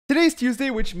Today's Tuesday,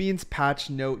 which means patch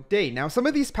note day. Now, some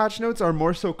of these patch notes are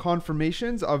more so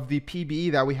confirmations of the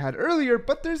PBE that we had earlier,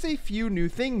 but there's a few new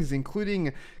things,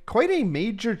 including quite a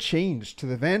major change to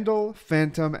the Vandal,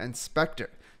 Phantom, and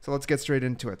Spectre. So let's get straight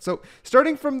into it. So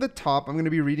starting from the top, I'm going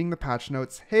to be reading the patch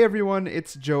notes. Hey everyone,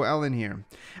 it's Joe Ellen here.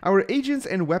 Our agents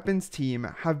and weapons team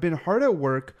have been hard at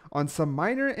work on some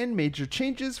minor and major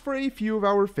changes for a few of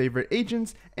our favorite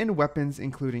agents and weapons,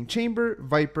 including Chamber,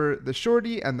 Viper, the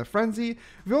Shorty, and the Frenzy.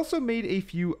 We've also made a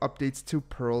few updates to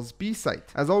Pearl's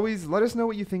B-Site. As always, let us know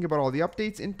what you think about all the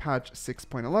updates in patch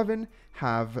 6.11.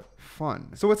 Have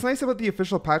fun. So what's nice about the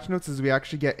official patch notes is we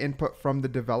actually get input from the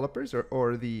developers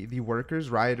or the workers,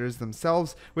 rioters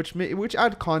themselves, which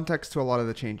add context to a lot of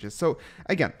the changes. So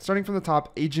again, starting from the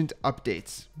top, agent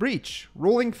updates. Breach,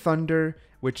 Rolling Thunder,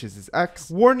 which is his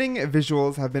X. Warning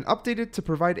visuals have been updated to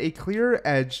provide a clearer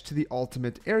edge to the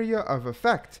ultimate area of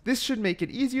effect. This should make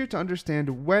it easier to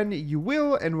understand when you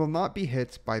will and will not be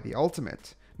hit by the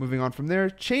ultimate. Moving on from there,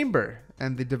 Chamber.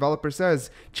 And the developer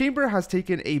says, Chamber has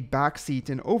taken a backseat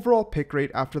in overall pick rate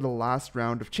after the last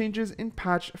round of changes in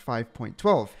patch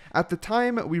 5.12. At the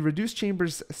time, we reduced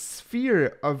Chamber's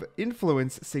sphere of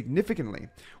influence significantly.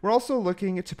 We're also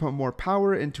looking to put more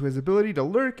power into his ability to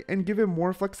lurk and give him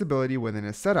more flexibility within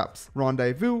his setups.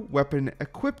 Rendezvous weapon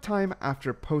equip time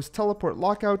after post-teleport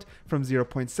lockout from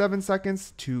 0.7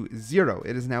 seconds to 0.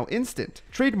 It is now instant.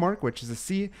 Trademark, which is a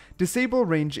C, disable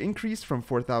range increased from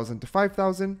 4,000 to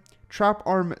 5,000. Trap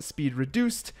arm speed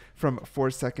reduced from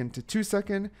 4 second to 2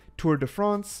 second. Tour de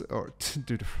France, or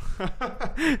Tour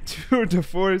de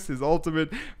Force, his ultimate.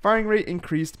 Firing rate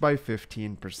increased by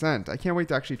 15%. I can't wait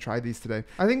to actually try these today.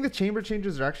 I think the Chamber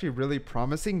changes are actually really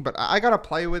promising, but I gotta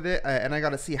play with it, and I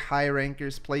gotta see high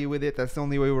rankers play with it. That's the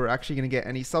only way we're actually gonna get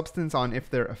any substance on if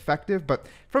they're effective. But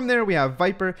from there, we have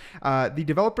Viper. The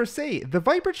developers say, the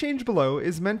Viper change below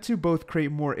is meant to both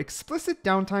create more explicit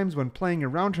downtimes when playing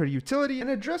around her utility and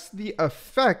address the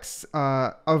effects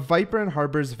of Viper and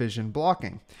Harbor's vision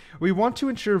blocking. We want to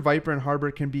ensure Viper and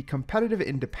Harbor can be competitive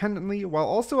independently while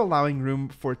also allowing room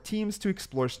for teams to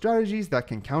explore strategies that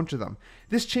can counter them.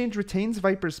 This change retains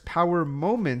Viper's power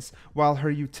moments while her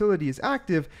utility is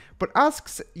active, but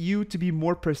asks you to be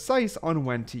more precise on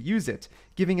when to use it,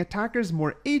 giving attackers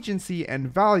more agency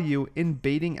and value in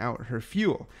baiting out her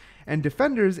fuel, and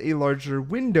defenders a larger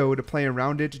window to play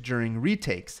around it during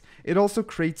retakes. It also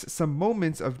creates some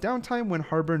moments of downtime when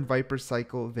Harbor and Viper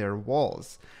cycle their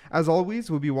walls. As always,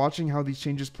 we'll be watching how these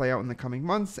changes play out in the coming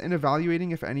months and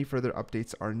evaluating if any further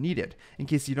updates are needed. In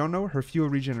case you don't know, her fuel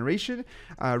regeneration,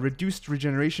 reduced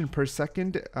regeneration per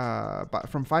second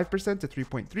from 5% to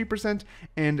 3.3%,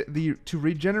 and to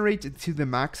regenerate to the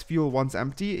max fuel once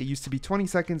empty, it used to be 20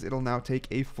 seconds, it'll now take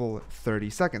a full 30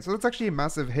 seconds. So that's actually a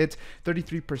massive hit.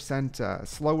 33%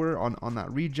 slower on that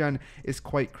regen is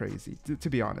quite crazy, to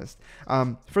be honest.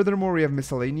 Furthermore, we have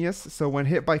miscellaneous. So when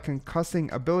hit by concussing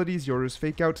abilities, Yoru's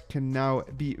fake out can now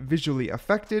be visually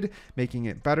affected, making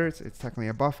it better. It's technically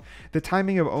a buff. The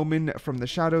timing of Omen from the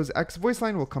Shadows X voice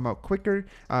line will come out quicker.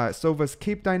 Sova's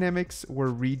cape dynamics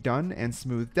were redone and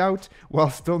smoothed out while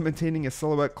still maintaining a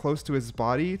silhouette close to his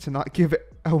body to not give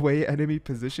away enemy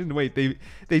position. Wait,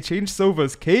 they changed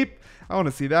Sova's cape? I want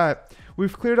to see that.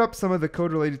 We've cleared up some of the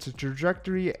code related to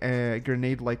trajectory,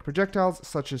 grenade-like projectiles,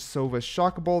 such as Sova's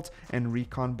Shock Bolt and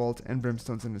Recon Bolt and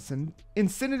Brimstone's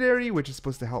Incendiary, which is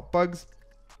supposed to help bugs.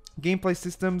 Gameplay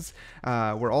systems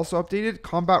were also updated.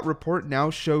 Combat report now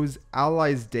shows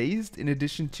allies dazed in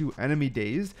addition to enemy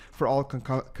dazed for all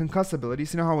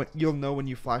concussabilities. You know how you'll know when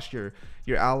you flash your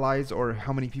allies or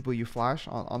how many people you flash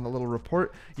on the little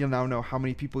report. You'll now know how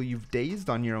many people you've dazed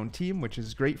on your own team, which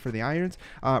is great for the Irons.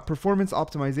 Performance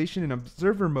optimization in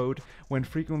observer mode when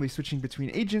frequently switching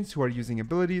between agents who are using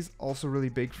abilities. Also really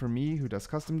big for me who does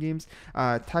custom games.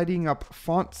 Tidying up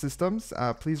font systems.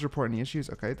 Please report any issues.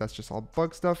 Okay, that's just all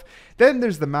bug stuff. Then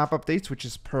there's the map updates, which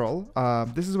is Pearl.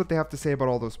 This is what they have to say about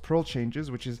all those Pearl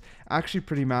changes, which is actually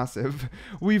pretty massive.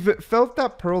 We've felt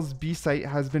that Pearl's B site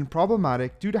has been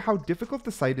problematic due to how difficult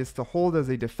the site is to hold as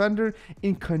a defender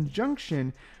in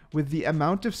conjunction with the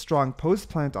amount of strong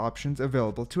post-plant options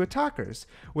available to attackers.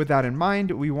 With that in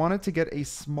mind, we wanted to get a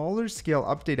smaller scale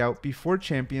update out before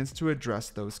champions to address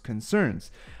those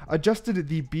concerns. Adjusted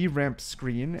the B ramp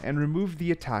screen and removed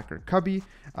the attacker cubby.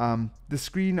 The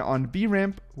screen on B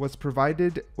ramp was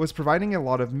providing a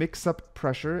lot of mix-up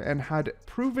pressure and had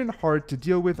proven hard to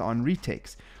deal with on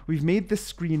retakes. We've made the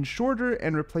screen shorter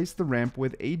and replaced the ramp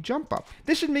with a jump up.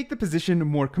 This should make the position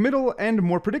more committal and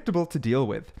more predictable to deal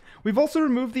with. We've also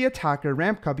removed the attacker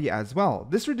ramp cubby as well.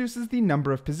 This reduces the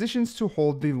number of positions to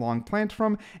hold the long plant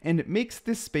from and makes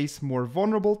this space more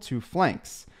vulnerable to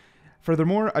flanks.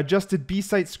 Furthermore, adjusted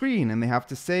B-site screen, and they have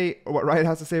to say, what Riot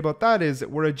has to say about that is,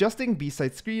 we're adjusting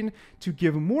B-site screen to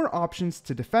give more options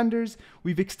to defenders.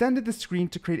 We've extended the screen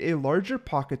to create a larger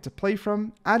pocket to play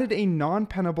from, added a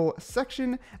non-pennable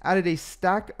section, added a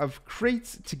stack of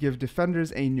crates to give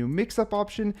defenders a new mix-up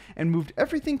option, and moved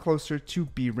everything closer to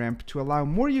B-ramp to allow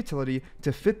more utility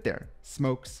to fit there.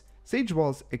 Smokes, sage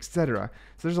walls, etc.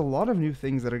 So there's a lot of new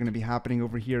things that are going to be happening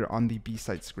over here on the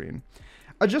B-site screen.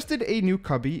 Adjusted a new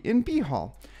cubby in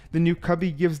B-Hall. The new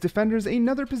cubby gives defenders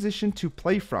another position to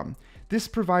play from. This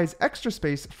provides extra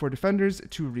space for defenders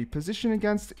to reposition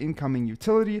against incoming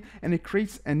utility, and it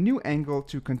creates a new angle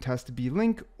to contest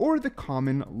B-Link or the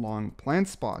common long plant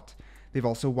spot. They've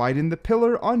also widened the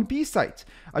pillar on B-site,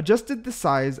 adjusted the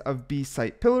size of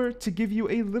B-site pillar to give you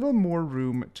a little more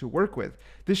room to work with.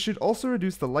 This should also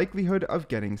reduce the likelihood of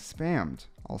getting spammed.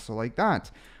 Also like that.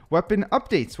 Weapon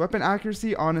updates, weapon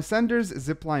accuracy on ascenders,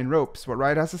 zipline ropes. What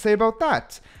Riot has to say about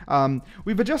that?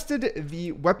 We've adjusted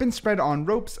the weapon spread on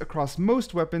ropes across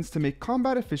most weapons to make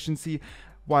combat efficiency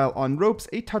while on ropes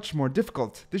a touch more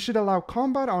difficult. This should allow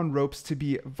combat on ropes to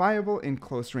be viable in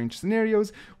close range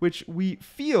scenarios, which we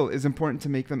feel is important to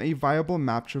make them a viable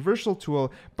map traversal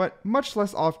tool, but much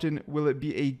less often will it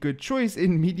be a good choice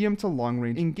in medium to long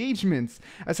range engagements.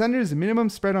 Ascender's minimum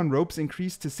spread on ropes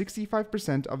increased to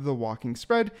 65% of the walking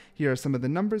spread. Here are some of the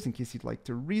numbers in case you'd like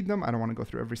to read them. I don't want to go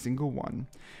through every single one.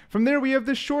 From there we have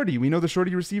the Shorty. We know the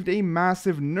Shorty received a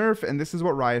massive nerf, and this is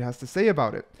what Riot has to say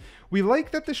about it. We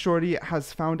like that the Shorty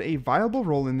has found a viable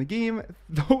role in the game,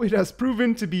 though it has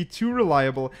proven to be too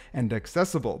reliable and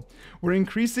accessible. We're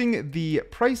increasing the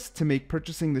price to make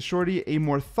purchasing the Shorty a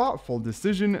more thoughtful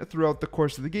decision throughout the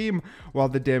course of the game, while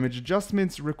the damage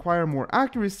adjustments require more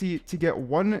accuracy to get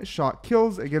one-shot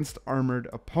kills against armored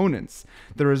opponents.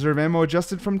 The reserve ammo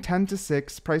adjusted from 10 to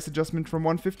 6, price adjustment from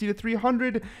 150 to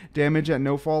 300, damage at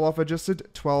no fall off adjusted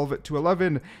 12 to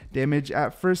 11, damage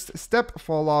at first step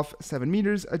fall off 7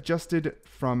 meters adjusted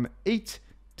from 8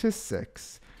 to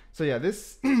 6. So yeah,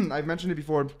 this, I've mentioned it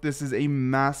before, this is a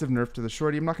massive nerf to the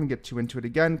Shorty. I'm not going to get too into it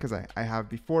again because I have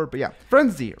before, but yeah.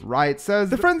 Frenzy. Riot says,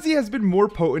 the Frenzy has been more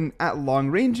potent at long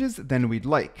ranges than we'd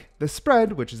like. The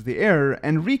spread, which is the error,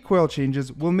 and recoil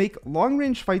changes will make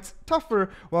long-range fights tougher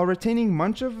while retaining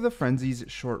much of the Frenzy's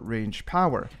short-range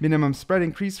power. Minimum spread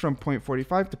increased from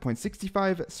 0.45 to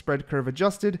 0.65, spread curve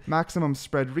adjusted, maximum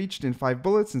spread reached in 5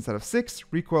 bullets instead of 6,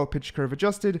 recoil pitch curve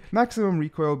adjusted, maximum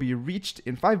recoil be reached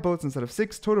in 5 bullets instead of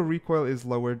 6, total recoil is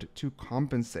lowered to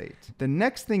compensate. The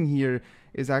next thing here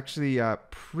is actually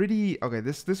pretty, okay,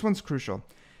 this one's crucial.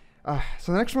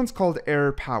 So the next one's called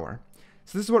error power.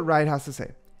 So this is what Riot has to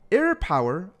say. Error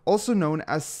power, also known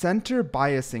as center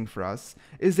biasing for us,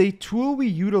 is a tool we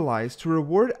utilize to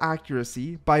reward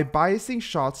accuracy by biasing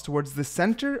shots towards the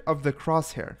center of the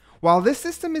crosshair. While this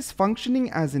system is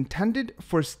functioning as intended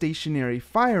for stationary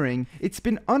firing, it's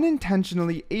been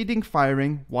unintentionally aiding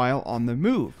firing while on the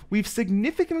move. We've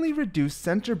significantly reduced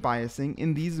center biasing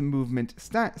in these movement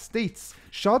states.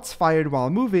 Shots fired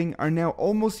while moving are now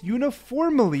almost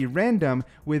uniformly random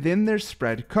within their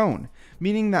spread cone,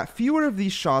 meaning that fewer of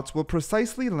these shots will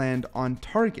precisely land on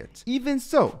target. Even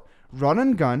so, run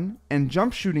and gun and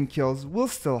jump shooting kills will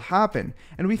still happen,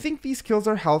 and we think these kills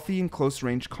are healthy in close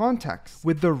range contexts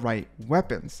with the right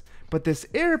weapons. But this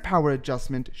error power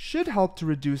adjustment should help to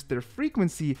reduce their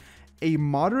frequency a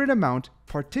moderate amount,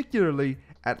 particularly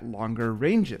at longer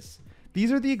ranges.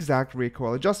 These are the exact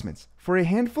recoil adjustments. For a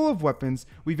handful of weapons,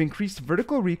 we've increased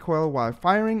vertical recoil while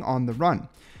firing on the run.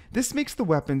 This makes the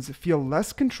weapons feel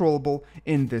less controllable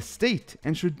in this state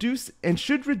and should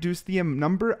reduce the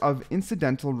number of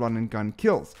incidental run and gun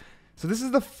kills. So this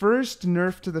is the first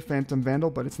nerf to the Phantom Vandal,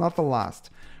 but it's not the last.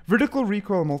 Vertical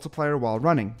recoil multiplier while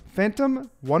running. Phantom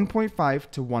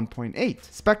 1.5 to 1.8.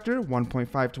 Spectre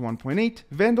 1.5 to 1.8.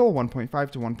 Vandal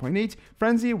 1.5 to 1.8.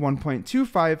 Frenzy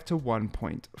 1.25 to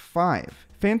 1.5.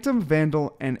 Phantom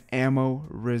Vandal and ammo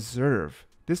reserve.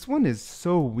 This one is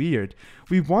so weird.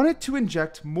 We wanted to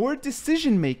inject more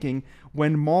decision making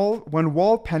when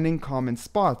wall penning common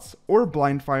spots or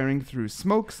blind firing through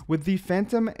smokes with the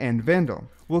Phantom and Vandal.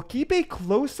 We'll keep a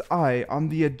close eye on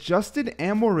the adjusted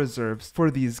ammo reserves for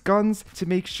these guns to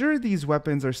make sure these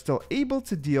weapons are still able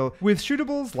to deal with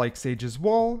shootables like Sage's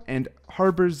Wall and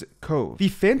Harbor's Cove. The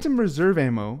Phantom reserve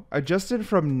ammo adjusted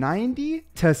from 90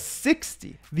 to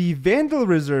 60. The Vandal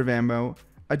reserve ammo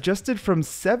adjusted from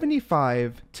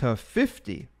 75 to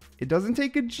 50. It doesn't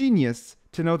take a genius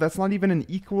to know that's not even an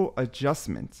equal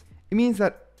adjustment. It means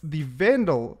that the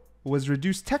Vandal was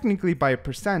reduced technically by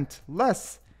 1%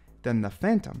 less than the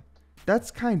Phantom. That's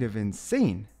kind of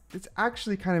insane. It's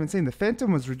actually kind of insane. The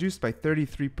Phantom was reduced by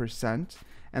 33%,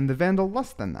 and the Vandal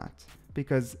less than that,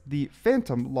 because the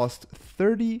Phantom lost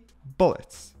 30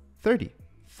 bullets.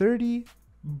 30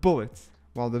 bullets,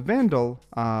 while the Vandal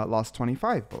lost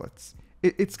 25 bullets.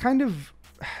 It's kind of,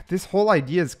 this whole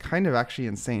idea is kind of actually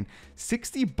insane.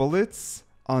 60 bullets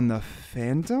on the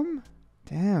Phantom?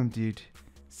 Damn, dude.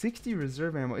 60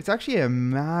 reserve ammo. It's actually a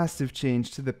massive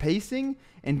change to the pacing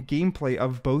and gameplay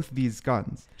of both these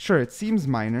guns. Sure, it seems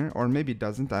minor, or maybe it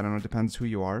doesn't. I don't know. It depends who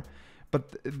you are.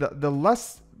 But the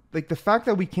less, like the fact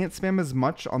that we can't spam as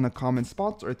much on the common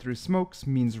spots or through smokes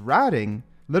means ratting,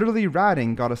 literally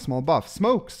ratting, got a small buff.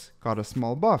 Smokes got a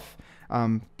small buff.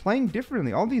 Playing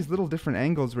differently, all these little different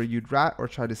angles where you'd rat or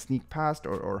try to sneak past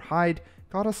or hide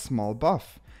got a small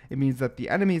buff. It means that the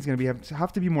enemy is going to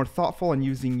have to be more thoughtful in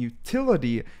using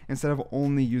utility instead of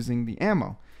only using the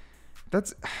ammo.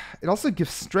 It also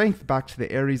gives strength back to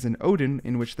the Ares and Odin,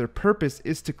 in which their purpose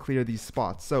is to clear these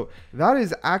spots. So that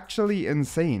is actually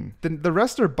insane. The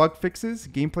rest are bug fixes,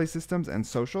 gameplay systems, and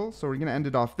social. So we're going to end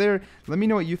it off there. Let me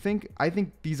know what you think. I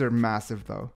think these are massive though.